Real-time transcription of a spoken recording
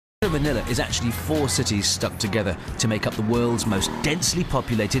Manila is actually 4 cities stuck together to make up the world's most densely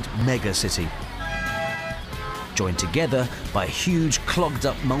populated mega-city, joined together by huge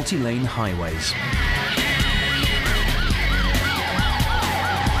clogged-up multi-lane highways.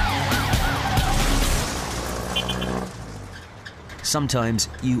 Sometimes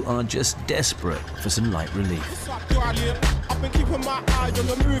you are just desperate for some light relief. I've been keeping my eye on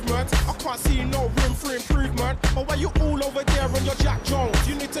the movement. I can't see no room for improvement. But why you all over there on your Jack Jones?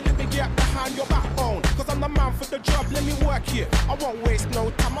 You need to let me get behind your backbone. Cause I'm the man for the job, let me work here. I won't waste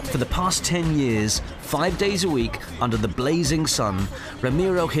no time. For the past 10 years, 5 days a week, under the blazing sun,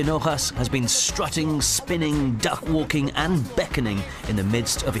 Ramiro Hinojas has been strutting, spinning, duck-walking and beckoning in the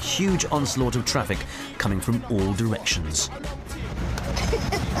midst of a huge onslaught of traffic coming from all directions.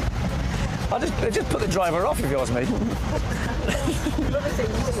 I just put the driver off if you ask me.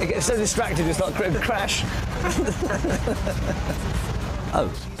 It gets so distracted it's not going to crash.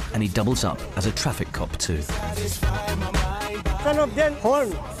 Oh, and he doubles up as a traffic cop too. Son of them,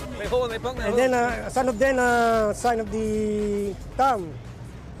 horn. And then son of them, sign of the thumb.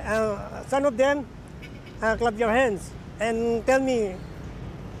 Son of them, clap your hands and tell me,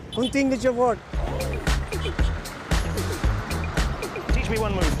 continue your word. Teach me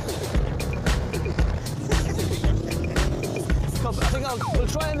one move. I think we'll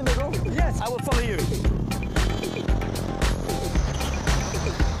try in the middle. Yes. I will follow you.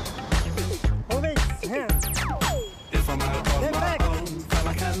 Hold it. If I'm out on my own, then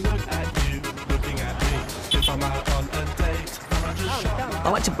I can look at you, looking at me. If I'm out on a date, then I just shout. I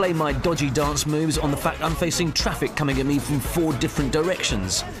like to blame my dodgy dance moves on the fact I'm facing traffic coming at me from 4 different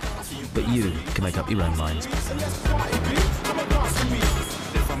directions. But you can make up your own mind.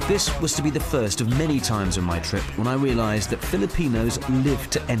 This was to be the first of many times on my trip when I realised that Filipinos live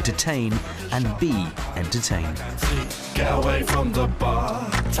to entertain and be entertained. Get away from the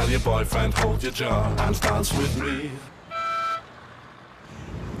bar, tell your boyfriend hold your jaw and dance with me.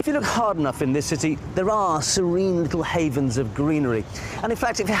 If you look hard enough in this city, there are serene little havens of greenery. And in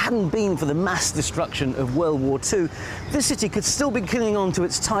fact, if it hadn't been for the mass destruction of World War II, this city could still be clinging on to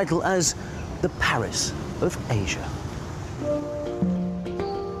its title as the Paris of Asia.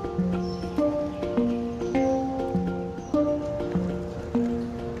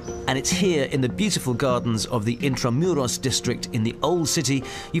 And it's here in the beautiful gardens of the Intramuros district in the Old City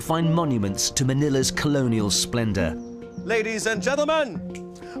you find monuments to Manila's colonial splendour. Ladies and gentlemen,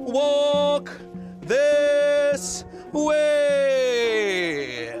 walk this way!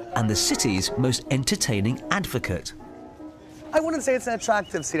 And the city's most entertaining advocate. I wouldn't say it's an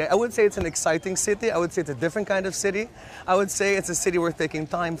attractive city. I wouldn't say it's an exciting city. I would say it's a different kind of city. I would say it's a city worth taking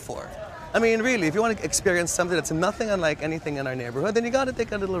time for. I mean, really, if you want to experience something that's nothing unlike anything in our neighborhood, then you got to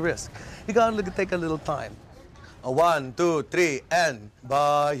take a little risk. You got to take a little time. 1, 2, 3, and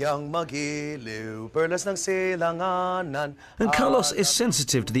bayang magiliw, perlas ng silanganan. And Carlos is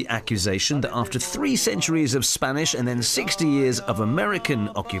sensitive to the accusation that after 3 centuries of Spanish and then 60 years of American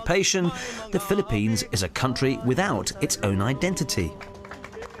occupation, the Philippines is a country without its own identity.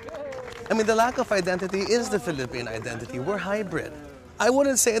 I mean, the lack of identity is the Philippine identity. We're hybrid. I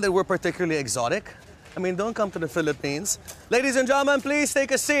wouldn't say that we're particularly exotic. I mean, don't come to the Philippines. Ladies and gentlemen, please take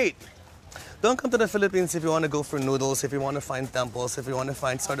a seat. Don't come to the Philippines if you want to go for noodles, if you want to find temples, if you want to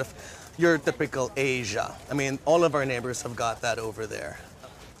find sort of your typical Asia. I mean, all of our neighbors have got that over there.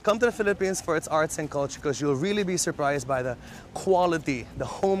 Come to the Philippines for its arts and culture because you'll really be surprised by the quality, the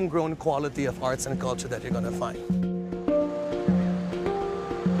homegrown quality of arts and culture that you're going to find.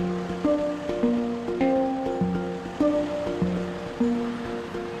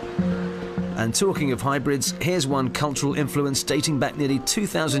 And talking of hybrids, here's one cultural influence dating back nearly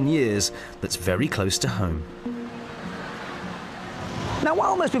 2,000 years that's very close to home. Now,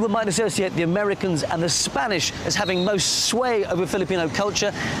 while most people might associate the Americans and the Spanish as having most sway over Filipino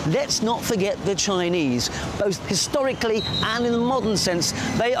culture, let's not forget the Chinese. Both historically and in the modern sense,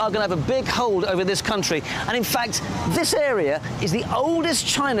 they are going to have a big hold over this country. And in fact, this area is the oldest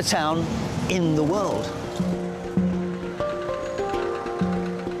Chinatown in the world.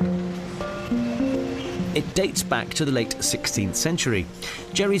 It dates back to the late 16th century.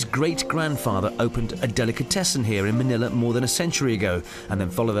 Jerry's great-grandfather opened a delicatessen here in Manila more than a century ago, and then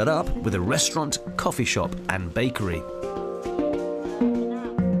followed that up with a restaurant, coffee shop and bakery.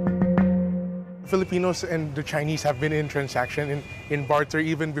 Filipinos and the Chinese have been in transaction, in barter,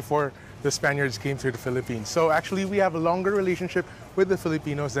 even before the Spaniards came to the Philippines. So actually we have a longer relationship with the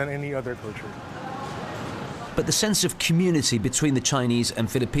Filipinos than any other culture. But the sense of community between the Chinese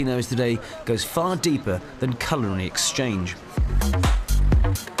and Filipinos today goes far deeper than culinary exchange.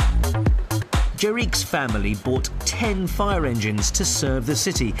 Jerik's family bought 10 fire engines to serve the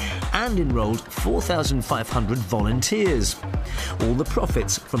city and enrolled 4,500 volunteers. All the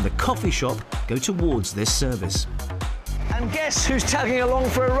profits from the coffee shop go towards this service. And guess who's tagging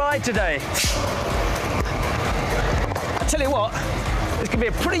along for a ride today? I tell you what, this could be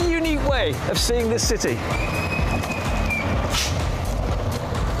a pretty unique way of seeing this city.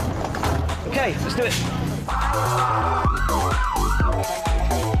 Okay, let's do it.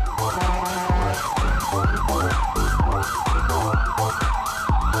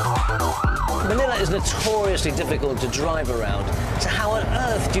 Manila is notoriously difficult to drive around. So how on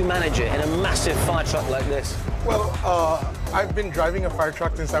earth do you manage it in a massive fire truck like this? Well, I've been driving a fire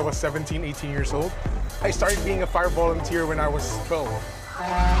truck since I was 17, 18 years old. I started being a fire volunteer when I was 12.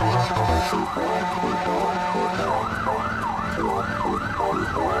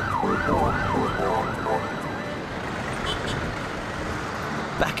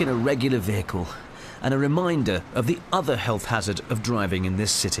 Back in a regular vehicle, and a reminder of the other health hazard of driving in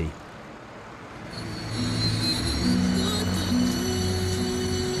this city.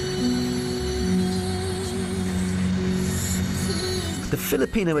 The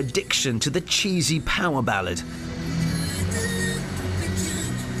Filipino addiction to the cheesy power ballad.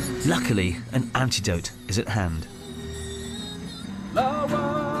 Luckily, an antidote is at hand.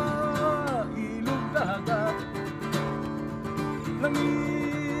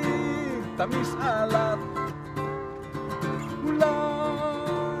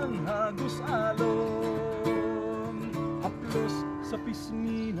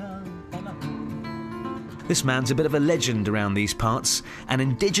 This man's a bit of a legend around these parts, and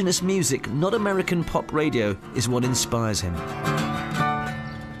indigenous music, not American pop radio, is what inspires him.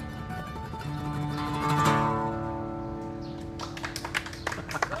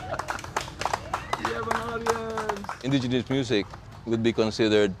 Indigenous music would be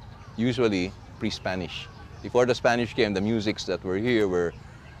considered usually pre-Spanish. Before the Spanish came, the musics that were here were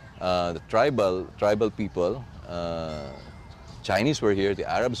the tribal people. Chinese were here, the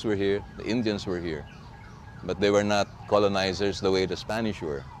Arabs were here, the Indians were here. But they were not colonizers the way the Spanish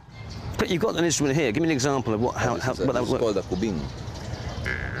were. But you've got an instrument here. Give me an example of what that would work. It's called a kubing.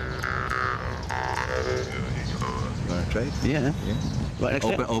 You want to try it? Yeah. Right next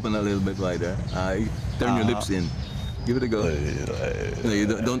to it. Open a little bit wider. Turn your lips in. Give it a go. No, you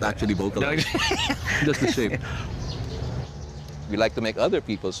don't actually vocalize. Just the shape. We like to make other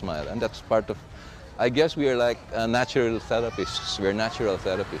people smile, and that's part of. I guess we are like natural therapists. We're natural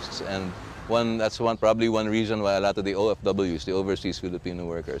therapists, and that's probably one reason why a lot of the OFWs, the overseas Filipino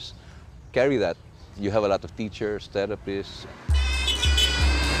workers, carry that. You have a lot of teachers, therapists.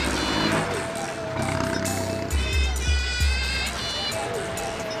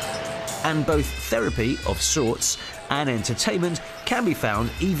 And both therapy of sorts and entertainment can be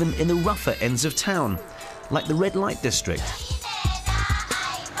found even in the rougher ends of town, like the red light district.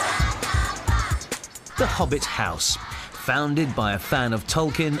 The Hobbit House, founded by a fan of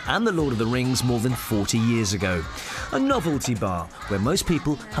Tolkien and The Lord of the Rings more than 40 years ago. A novelty bar where most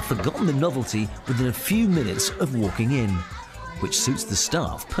people have forgotten the novelty within a few minutes of walking in, which suits the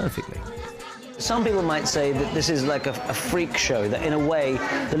staff perfectly. Some people might say that this is like a freak show, that in a way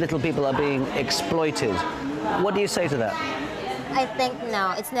the little people are being exploited. What do you say to that? I think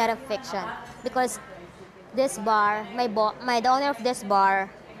no, it's not a fiction, because this bar, the owner of this bar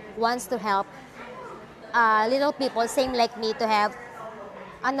wants to help little people, same like me, to have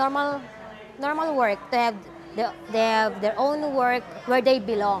a normal work, to have they have their own work where they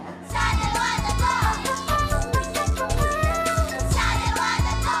belong.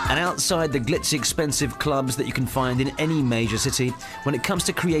 And outside the glitzy, expensive clubs that you can find in any major city, when it comes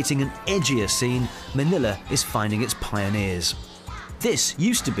to creating an edgier scene, Manila is finding its pioneers. This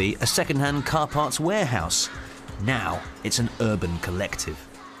used to be a second-hand car parts warehouse. Now it's an urban collective.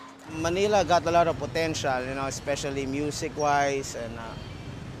 Manila got a lot of potential, especially music-wise, and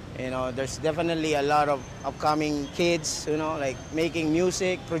there's definitely a lot of upcoming kids, like making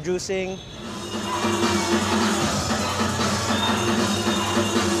music, producing.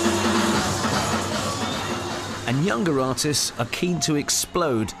 And younger artists are keen to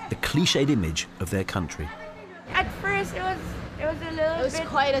explode the cliched image of their country. At first, it was a little. It was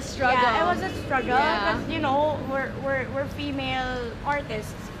quite a struggle. Yeah, it was a struggle because Yeah. we're female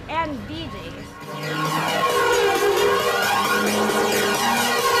artists and DJs.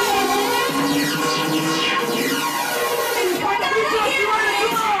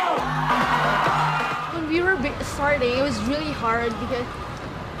 When we were starting, it was really hard because,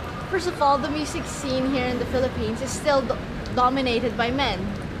 first of all, the music scene here in the Philippines is still dominated by men.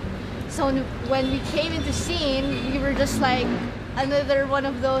 So when we came into scene, we were just like another one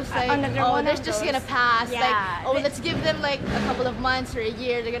of those like, Another oh, one they're of just those. gonna pass. Yeah. Like, oh, let's give them like a couple of months or a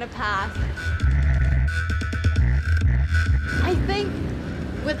year, they're gonna pass. I think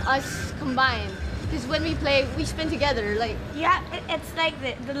with us combined, because when we play, we spin together. Like, Yeah, it's like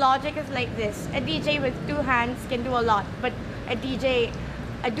the logic is like this. A DJ with 2 hands can do a lot, but a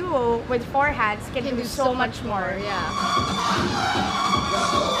duo with 4 hands can do so much more. Yeah.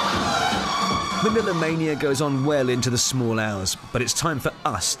 Manila Mania goes on well into the small hours, but it's time for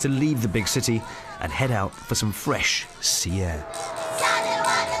us to leave the big city and head out for some fresh sea air.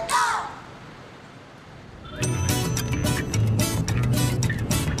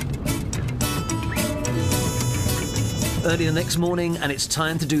 Early the next morning, and it's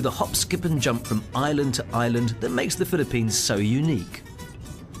time to do the hop, skip and jump from island to island that makes the Philippines so unique.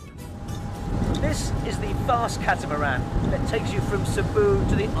 This is the fast catamaran that takes you from Cebu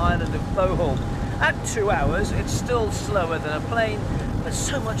to the island of Bohol. At 2 hours, it's still slower than a plane, but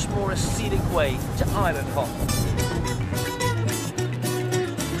so much more a scenic way to island hop.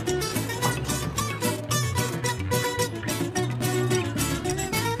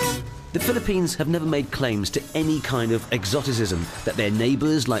 The Philippines have never made claims to any kind of exoticism that their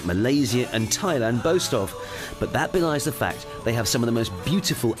neighbours like Malaysia and Thailand boast of, but that belies the fact they have some of the most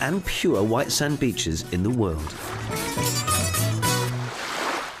beautiful and pure white sand beaches in the world.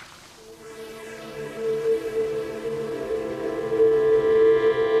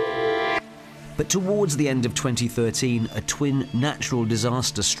 But towards the end of 2013, a twin natural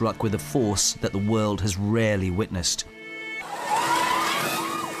disaster struck with a force that the world has rarely witnessed.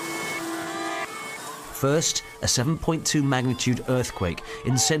 First, a 7.2 magnitude earthquake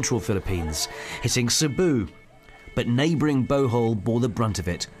in central Philippines, hitting Cebu. But neighbouring Bohol bore the brunt of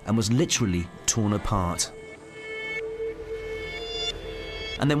it and was literally torn apart.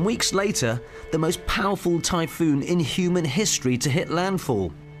 And then weeks later, the most powerful typhoon in human history to hit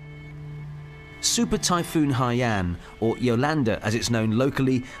landfall. Super Typhoon Haiyan, or Yolanda as it's known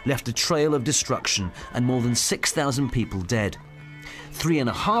locally, left a trail of destruction and more than 6,000 people dead.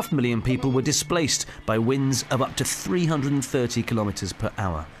 3.5 million people were displaced by winds of up to 330 kilometres per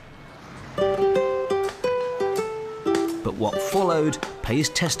hour. But what followed pays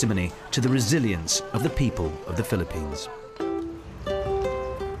testimony to the resilience of the people of the Philippines.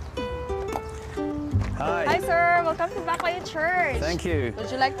 Hi, sir. Welcome to Backlight Church. thank you.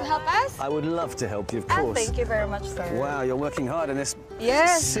 Would you like to help us? I would love to help you, of course. Thank you very much, sir. Wow, you're working hard in this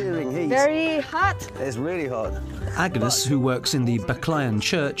Yes. searing heat. Very hot. It's really hot. Agnes, who works in the Baclayan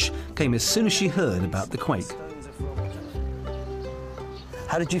church, came as soon as she heard about the quake.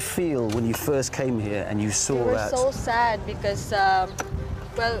 How did you feel when you first came here and you saw We were that? so sad because,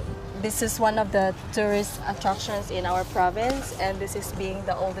 well, this is one of the tourist attractions in our province, and this is being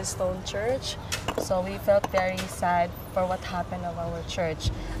the oldest stone church. So we felt very sad for what happened of our church.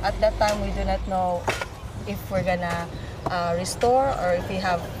 At that time, we do not know if we're gonna restore or if we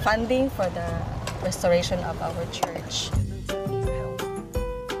have funding for the restoration of our church.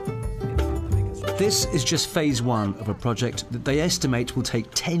 This is just phase 1 of a project that they estimate will take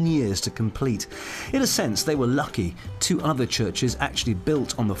 10 years to complete. In a sense, they were lucky. 2 other churches actually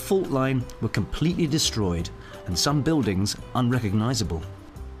built on the fault line were completely destroyed, and some buildings unrecognisable.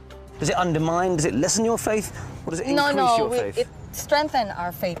 Does it undermine, does it lessen your faith, or does it increase your faith? It strengthened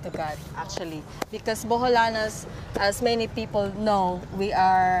our faith to God, actually. Because Boholanos, as many people know, we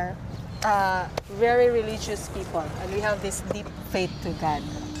are very religious people, and we have this deep faith to God.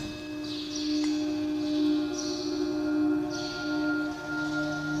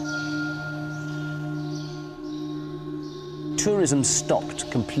 Tourism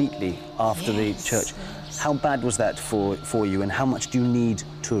stopped completely after the church. How bad was that for you, and how much do you need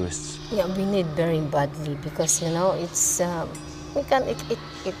tourists? Yeah, we need very badly because, you know, it's it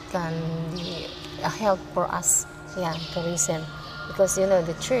can be a help for us, yeah, tourism, because, you know,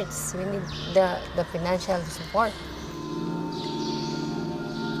 the church, we need the financial support.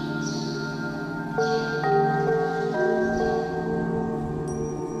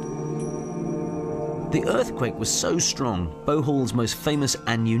 The earthquake was so strong, Bohol's most famous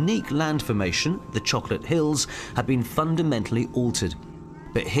and unique land formation, the Chocolate Hills, had been fundamentally altered.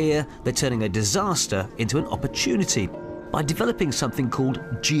 But here, they're turning a disaster into an opportunity by developing something called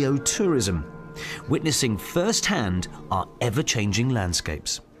geotourism, witnessing firsthand our ever-changing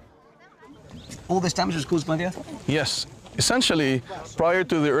landscapes. All this damage was caused by the earthquake? Yes. Essentially, prior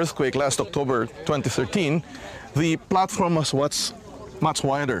to the earthquake last October 2013, the platform was much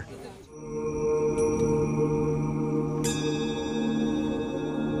wider.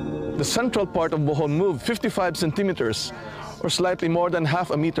 The central part of Bohol moved 55 centimeters, or slightly more than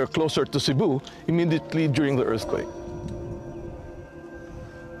half a meter closer to Cebu, immediately during the earthquake.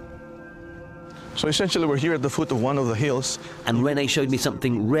 So essentially we're here at the foot of one of the hills. And Rene showed me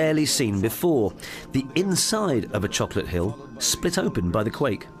something rarely seen before. The inside of a chocolate hill split open by the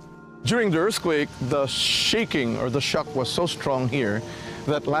quake. During the earthquake, the shaking or the shock was so strong here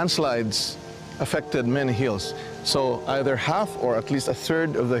that landslides affected many hills. So either half or at least a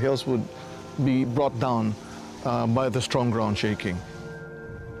third of the hills would be brought down by the strong ground shaking.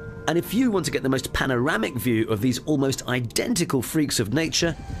 And if you want to get the most panoramic view of these almost identical freaks of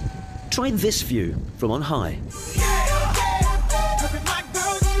nature, try this view from on high.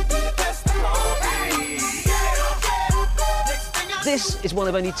 This is one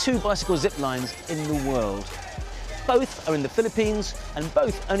of only 2 bicycle zip lines in the world. Both are in the Philippines and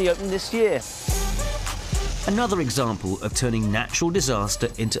both only opened this year. Another example of turning natural disaster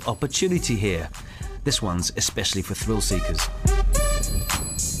into opportunity here. This one's especially for thrill seekers.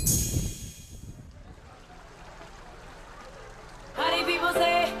 Party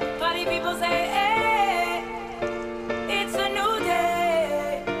people say, hey, it's a new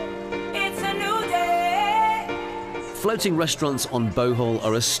day, it's a new day. Floating restaurants on Bohol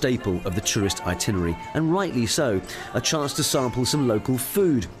are a staple of the tourist itinerary, and rightly so, a chance to sample some local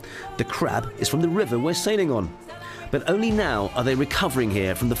food. The crab is from the river we're sailing on. But only now are they recovering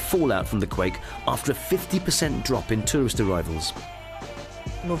here from the fallout from the quake after a 50% drop in tourist arrivals.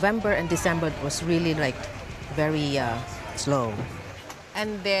 November and December was really like very slow.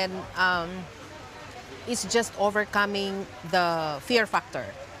 And then it's just overcoming the fear factor.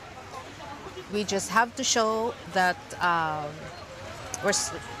 We just have to show that we're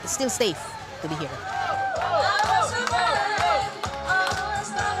still safe to be here.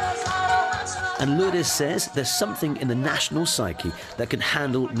 And Lourdes says there's something in the national psyche that can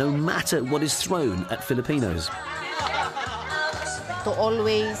handle no matter what is thrown at Filipinos. To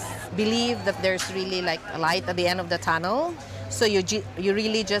always believe that there's really like a light at the end of the tunnel. So you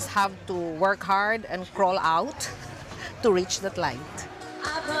really just have to work hard and crawl out to reach that light.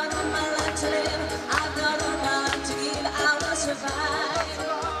 I've got all my life to live, I've got all my life to give, I will survive,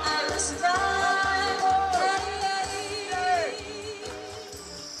 I will survive.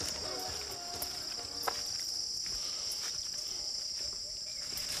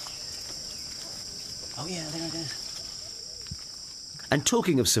 Oh yeah, there it is. And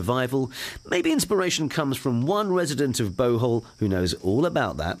talking of survival, maybe inspiration comes from one resident of Bohol who knows all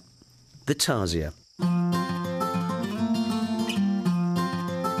about that, the tarsier.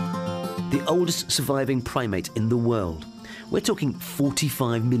 The oldest surviving primate in the world. We're talking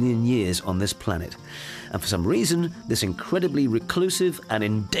 45 million years on this planet. And for some reason, this incredibly reclusive and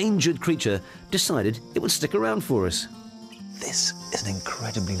endangered creature decided it would stick around for us. This is an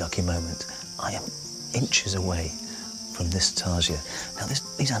incredibly lucky moment. I am inches away from this tarsier. Now,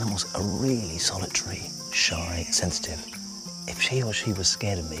 these animals are really solitary, shy, sensitive. If she or she was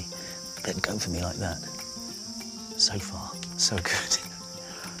scared of me, they'd go for me like that. So far, so good.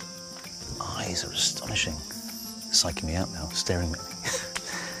 Eyes are astonishing. Psyching me out now, staring at me.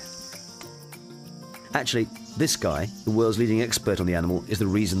 Actually, this guy, the world's leading expert on the animal, is the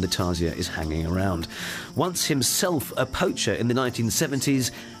reason the tarsier is hanging around. Once himself a poacher in the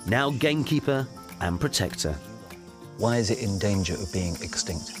 1970s, now gamekeeper and protector. Why is it in danger of being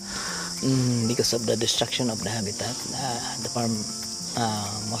extinct? Because of the destruction of the habitat.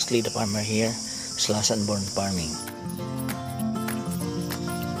 Mostly the farmer here, slash and born farming.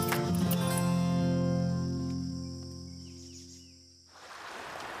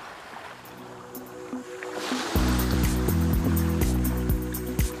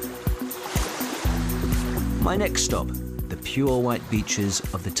 My next stop, the pure white beaches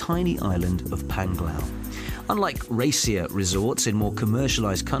of the tiny island of Panglao. Unlike racier resorts in more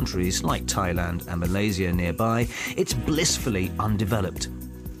commercialized countries like Thailand and Malaysia nearby, it's blissfully undeveloped.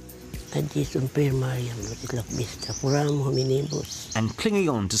 And clinging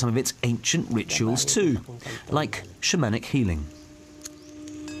on to some of its ancient rituals too, like shamanic healing.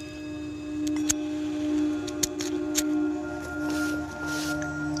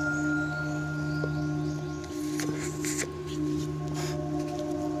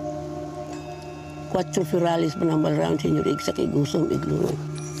 Quattro furalis penambal round senyor igsa kay gusong iglungan.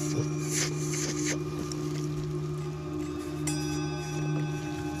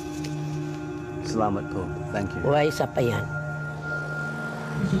 Salamat po. Thank you. Why isa pa yan?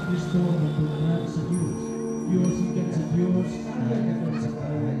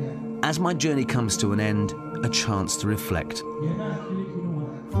 As my journey comes to an end, a chance to reflect.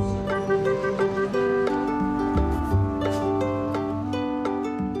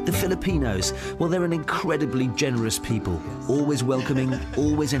 The Filipinos, well, they're an incredibly generous people, always welcoming,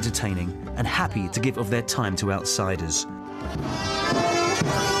 always entertaining, and happy to give of their time to outsiders.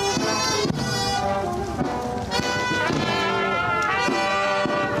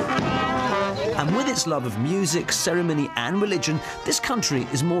 And with its love of music, ceremony and religion, this country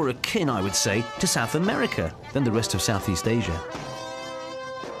is more akin, I would say, to South America than the rest of Southeast Asia.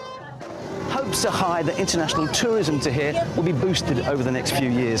 Hopes are high that international tourism to here will be boosted over the next few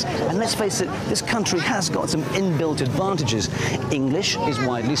years. And let's face it, this country has got some inbuilt advantages. English is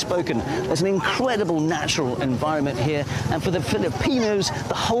widely spoken. There's an incredible natural environment here. And for the Filipinos,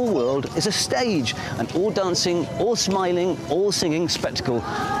 the whole world is a stage. An all dancing, all smiling, all singing spectacle.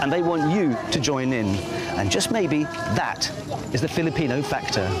 And they want you to join in. And just maybe that is the Filipino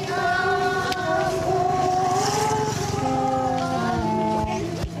factor.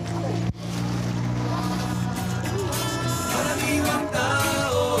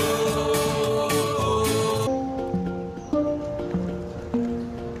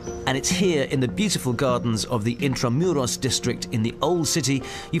 And it's here in the beautiful gardens of the Intramuros district in the Old City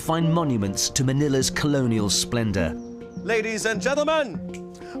you find monuments to Manila's colonial splendor. Ladies and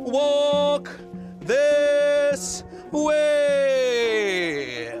gentlemen, walk this way.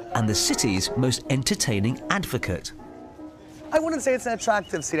 And the city's most entertaining advocate. I wouldn't say it's an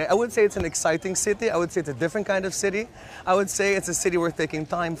attractive city. I would say it's an exciting city. I would say it's a different kind of city. I would say it's a city worth taking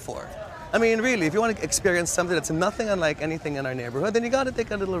time for. I mean, really, if you want to experience something that's nothing unlike anything in our neighborhood, then you got to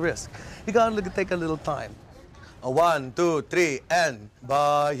take a little risk. You got to take a little time. 1, 2, 3, and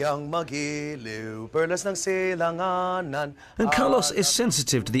bayang magiliw, perlas ng silanganan. And Carlos is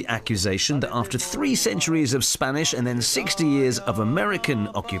sensitive to the accusation that after 3 centuries of Spanish and then 60 years of American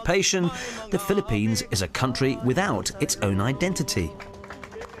occupation, the Philippines is a country without its own identity.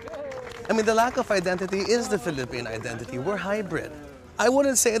 I mean, the lack of identity is the Philippine identity. We're hybrid. I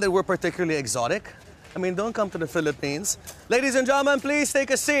wouldn't say that we're particularly exotic. I mean, don't come to the Philippines. Ladies and gentlemen, please take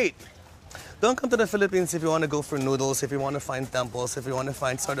a seat. Don't come to the Philippines if you want to go for noodles, if you want to find temples, if you want to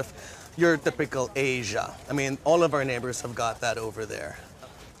find sort of your typical Asia. I mean, all of our neighbors have got that over there.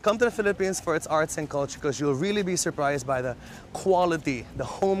 Come to the Philippines for its arts and culture because you'll really be surprised by the quality, the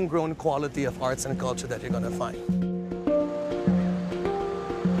homegrown quality of arts and culture that you're going to find.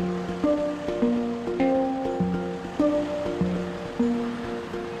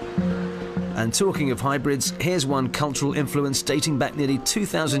 And talking of hybrids, here's one cultural influence dating back nearly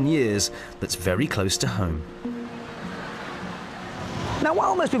 2,000 years that's very close to home. Now,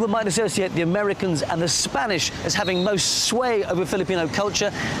 while most people might associate the Americans and the Spanish as having most sway over Filipino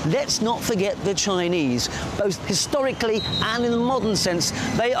culture, let's not forget the Chinese. Both historically and in the modern sense,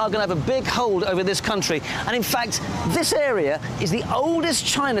 they are going to have a big hold over this country. And in fact, this area is the oldest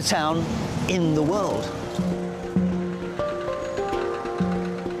Chinatown in the world.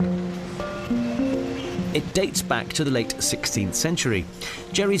 It dates back to the late 16th century.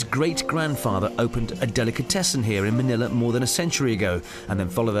 Jerry's great-grandfather opened a delicatessen here in Manila more than a century ago, and then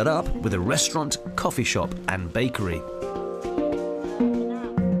followed that up with a restaurant, coffee shop and bakery.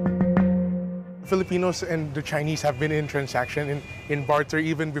 Filipinos and the Chinese have been in transaction, in barter,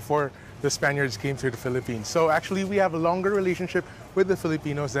 even before the Spaniards came to the Philippines. So actually we have a longer relationship with the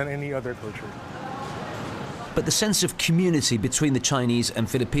Filipinos than any other culture. But the sense of community between the Chinese and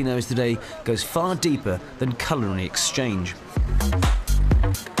Filipinos today goes far deeper than culinary exchange.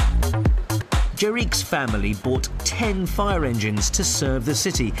 Jerik's family bought 10 fire engines to serve the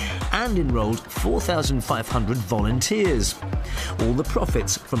city and enrolled 4,500 volunteers. All the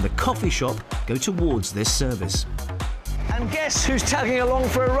profits from the coffee shop go towards this service. And guess who's tagging along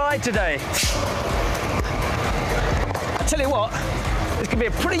for a ride today? I tell you what, this could be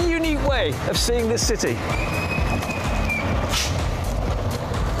a pretty unique way of seeing this city.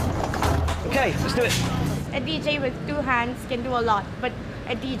 Okay, let's do it. A DJ with 2 hands can do a lot, but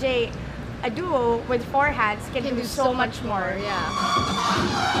a duo with 4 hands can do so much more. Yeah.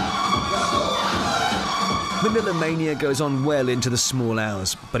 Manila mania goes on well into the small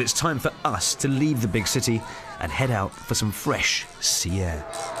hours, but it's time for us to leave the big city and head out for some fresh sea air.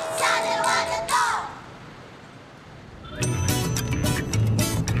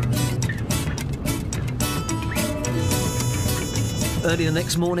 Early the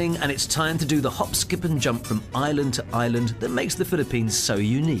next morning, and it's time to do the hop, skip and jump from island to island that makes the Philippines so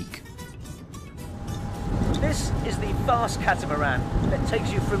unique. This is the fast catamaran that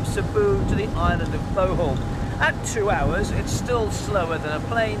takes you from Cebu to the island of Bohol. At 2 hours, it's still slower than a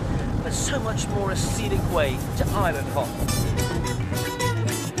plane, but so much more a scenic way to island hop.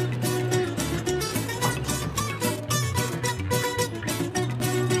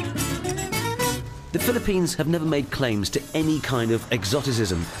 The Philippines have never made claims to any kind of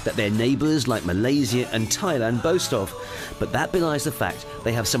exoticism that their neighbours like Malaysia and Thailand boast of, but that belies the fact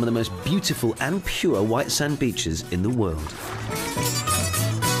they have some of the most beautiful and pure white sand beaches in the world.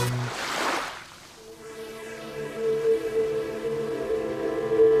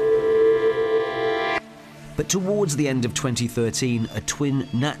 But towards the end of 2013, a twin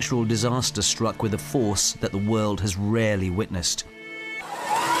natural disaster struck with a force that the world has rarely witnessed.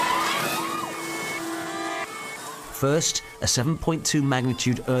 First, a 7.2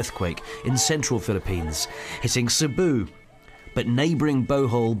 magnitude earthquake in central Philippines, hitting Cebu. But neighbouring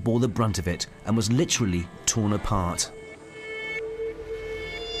Bohol bore the brunt of it and was literally torn apart.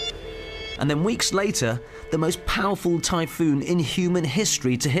 And then weeks later, the most powerful typhoon in human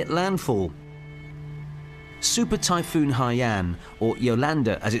history to hit landfall. Super Typhoon Haiyan, or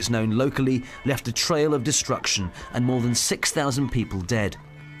Yolanda as it's known locally, left a trail of destruction and more than 6,000 people dead.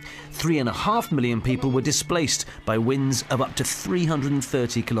 3.5 million people were displaced by winds of up to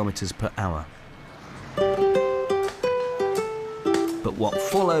 330 kilometers per hour. But what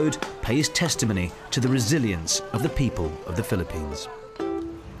followed pays testimony to the resilience of the people of the Philippines.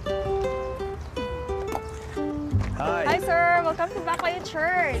 Hi, sir. Welcome to Backlight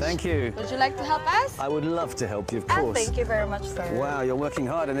Church. Thank you. Would you like to help us? I would love to help you, of course. Thank you very much, sir. Wow, you're working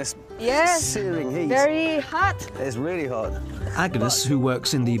hard in this searing heat. Very hot. It's really hot. Agnes, who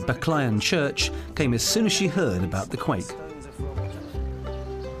works in the Baclayan church, came as soon as she heard about the quake.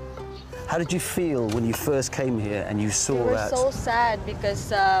 How did you feel when you first came here and you saw that? We were so sad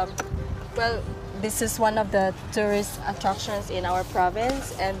because, well, this is one of the tourist attractions in our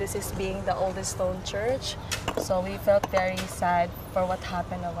province, and this is being the oldest stone church. So we felt very sad for what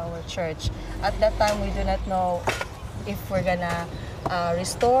happened of our church. At that time, we do not know if we're gonna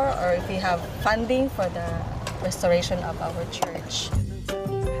restore or if we have funding for the restoration of our church.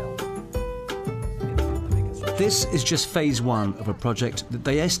 This is just phase one of a project that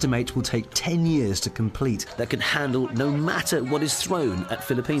they estimate will take 10 years to complete, that can handle no matter what is thrown at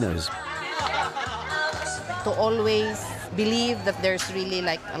Filipinos. To always believe that there's really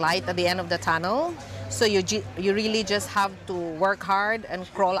like a light at the end of the tunnel. So you really just have to work hard and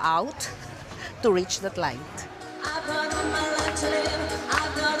crawl out to reach that light. I've got all my life to live,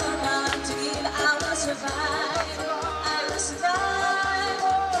 I've got all my life to give, I will survive, I will survive.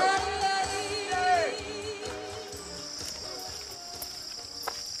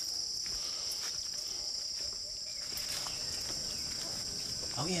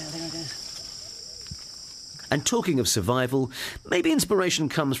 Oh yeah, there it is. And talking of survival, maybe inspiration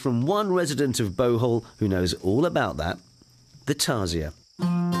comes from one resident of Bohol who knows all about that, the tarsier.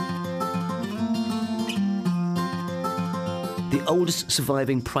 The oldest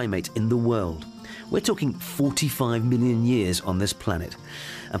surviving primate in the world. We're talking 45 million years on this planet.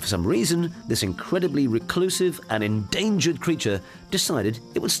 And for some reason, this incredibly reclusive and endangered creature decided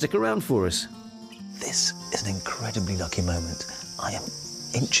it would stick around for us. This is an incredibly lucky moment. I am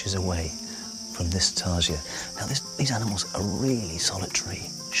inches away from this tarsier. Now, these animals are really solitary,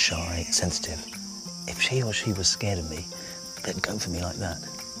 shy, sensitive. If she or she was scared of me, they'd go for me like that.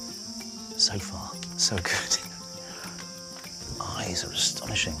 So far, so good. Eyes are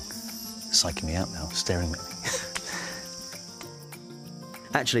astonishing. Psyching me out now, staring at me.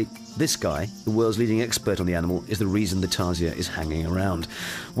 Actually, this guy, the world's leading expert on the animal, is the reason the tarsier is hanging around.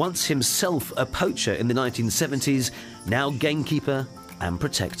 Once himself a poacher in the 1970s, now gamekeeper and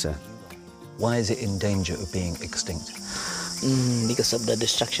protector. Why is it in danger of being extinct? Because of the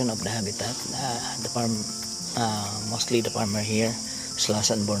destruction of the habitat. Mostly the farmer here,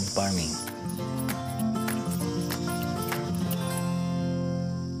 slash and burn farming.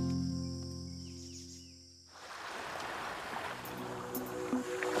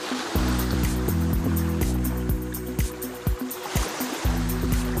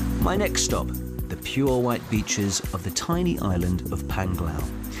 My next stop, the pure white beaches of the tiny island of Panglao.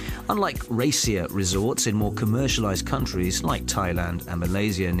 Unlike racier resorts in more commercialized countries like Thailand and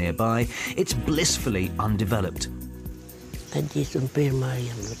Malaysia nearby, it's blissfully undeveloped. And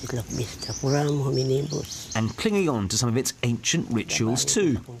clinging on to some of its ancient rituals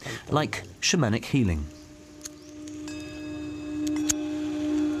too, like shamanic healing.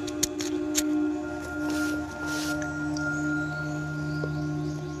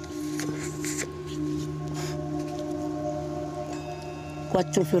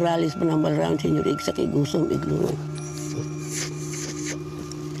 Quattro furalis penambal round senyor sa kay gusong iglungan.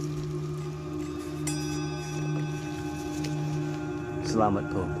 Salamat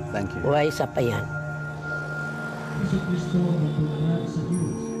po. Thank you. Why isa pa yan?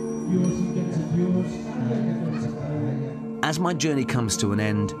 As my journey comes to an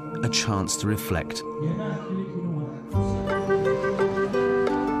end, a chance to reflect.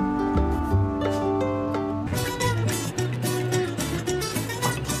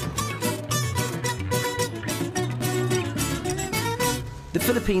 The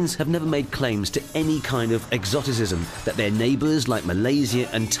Philippines have never made claims to any kind of exoticism that their neighbours like Malaysia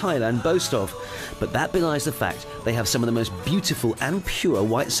and Thailand boast of, but that belies the fact they have some of the most beautiful and pure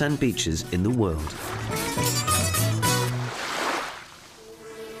white sand beaches in the world.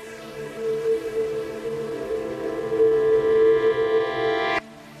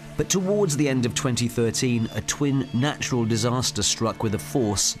 But towards the end of 2013, a twin natural disaster struck with a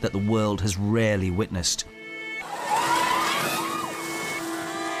force that the world has rarely witnessed.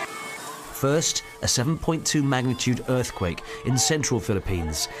 First, a 7.2 magnitude earthquake in central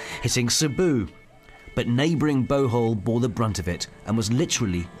Philippines, hitting Cebu. But neighbouring Bohol bore the brunt of it and was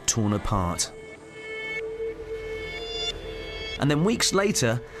literally torn apart. And then weeks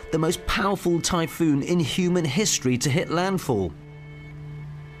later, the most powerful typhoon in human history to hit landfall.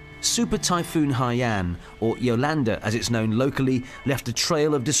 Super Typhoon Haiyan, or Yolanda as it's known locally, left a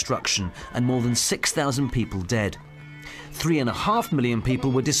trail of destruction and more than 6,000 people dead. 3.5 million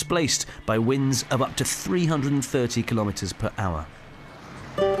people were displaced by winds of up to 330 kilometres per hour.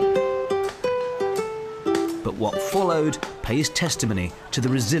 But what followed pays testimony to the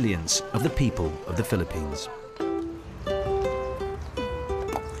resilience of the people of the Philippines.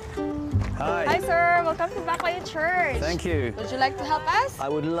 Hi, sir. Welcome to Backlight Church. Thank you. Would you like to help us? I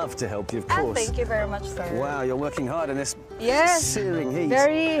would love to help you, of course. Thank you very much, sir. Wow, you're working hard in this searing heat.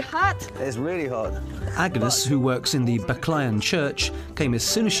 Very hot. It's really hot. Agnes, who works in the Baclayan church, came as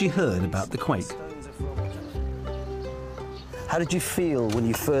soon as she heard about the quake. How did you feel when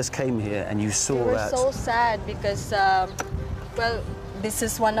you first came here and you saw that? We were so sad because, well, this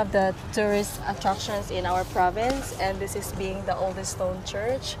is one of the tourist attractions in our province, and this is being the oldest stone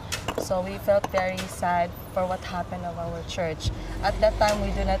church. So we felt very sad for what happened of our church. At that time,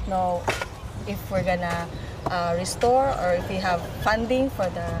 we do not know if we're gonna restore or if we have funding for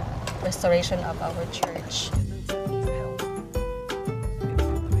the restoration of our church.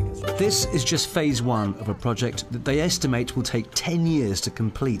 This is just phase one of a project that they estimate will take 10 years to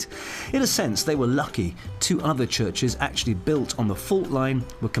complete. In a sense, they were lucky. 2 other churches actually built on the fault line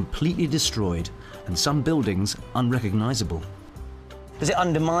were completely destroyed, and some buildings unrecognisable. Does it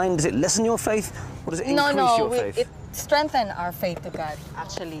undermine, does it lessen your faith, or does it increase your faith? It strengthens our faith to God,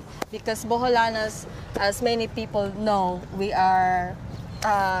 actually. Because Boholanos, as many people know, we are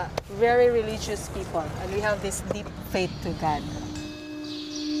very religious people, and we have this deep faith to God.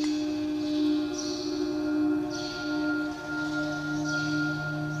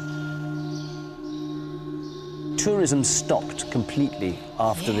 Tourism stopped completely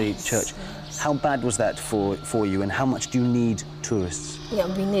after the church. How bad was that for you, and how much do you need tourists? Yeah,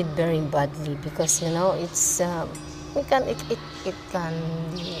 we need very badly because, you know, it's it can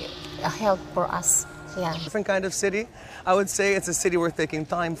be a help for us. Yeah. Different kind of city. I would say it's a city worth taking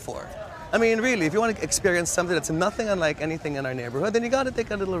time for. I mean, really, if you want to experience something that's nothing unlike anything in our neighborhood, then you got to take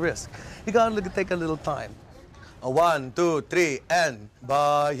a little risk. You got to take a little time. 1, 2, 3, and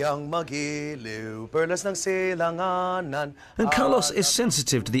bayang magiliw, perlas ng silanganan. And Carlos is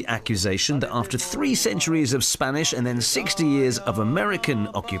sensitive to the accusation that after 3 centuries of Spanish and then 60 years of American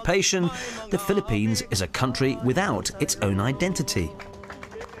occupation, the Philippines is a country without its own identity.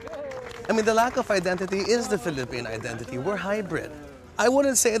 I mean, the lack of identity is the Philippine identity. We're hybrid. I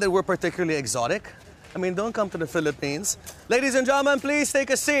wouldn't say that we're particularly exotic. I mean, don't come to the Philippines. Ladies and gentlemen, please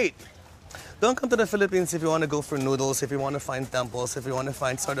take a seat. Don't come to the Philippines if you want to go for noodles, if you want to find temples, if you want to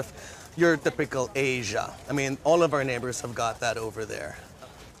find sort of your typical Asia. I mean, all of our neighbors have got that over there.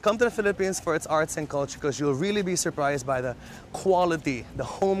 Come to the Philippines for its arts and culture because you'll really be surprised by the quality, the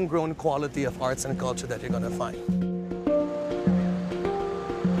homegrown quality of arts and culture that you're going to find.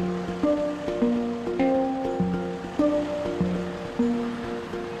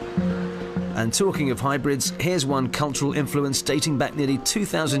 And talking of hybrids, here's one cultural influence dating back nearly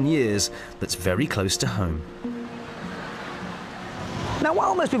 2,000 years that's very close to home. Now,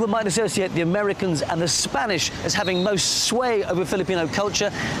 while most people might associate the Americans and the Spanish as having most sway over Filipino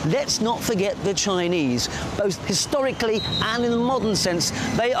culture, let's not forget the Chinese. Both historically and in the modern sense,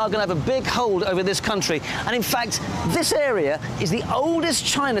 they are going to have a big hold over this country. And in fact, this area is the oldest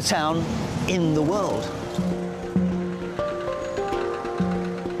Chinatown in the world.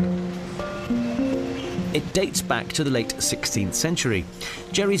 It dates back to the late 16th century.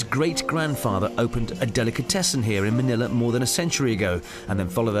 Jerry's great-grandfather opened a delicatessen here in Manila more than a century ago, and then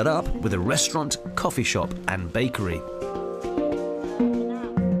followed that up with a restaurant, coffee shop and bakery.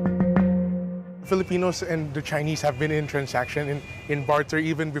 Filipinos and the Chinese have been in transaction, in barter,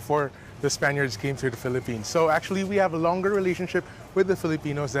 even before the Spaniards came to the Philippines. So actually we have a longer relationship with the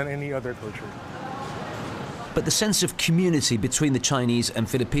Filipinos than any other culture. But the sense of community between the Chinese and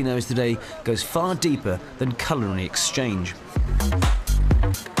Filipinos today goes far deeper than culinary exchange.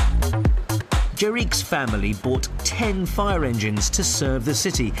 Jerick's family bought 10 fire engines to serve the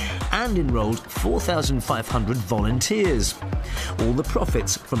city and enrolled 4,500 volunteers. All the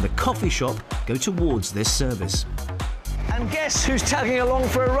profits from the coffee shop go towards this service. And guess who's tagging along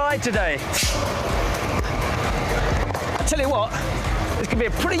for a ride today? I tell you what, this could be a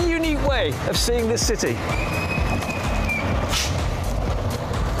pretty unique way of seeing this city.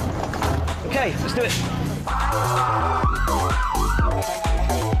 Okay, let's do it.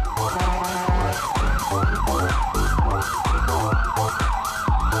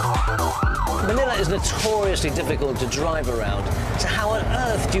 Manila is notoriously difficult to drive around, so how on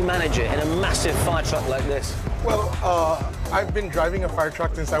earth do you manage it in a massive fire truck like this? Well, I've been driving a fire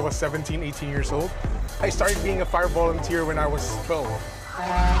truck since I was 17, 18 years old. I started being a fire volunteer when I was 12.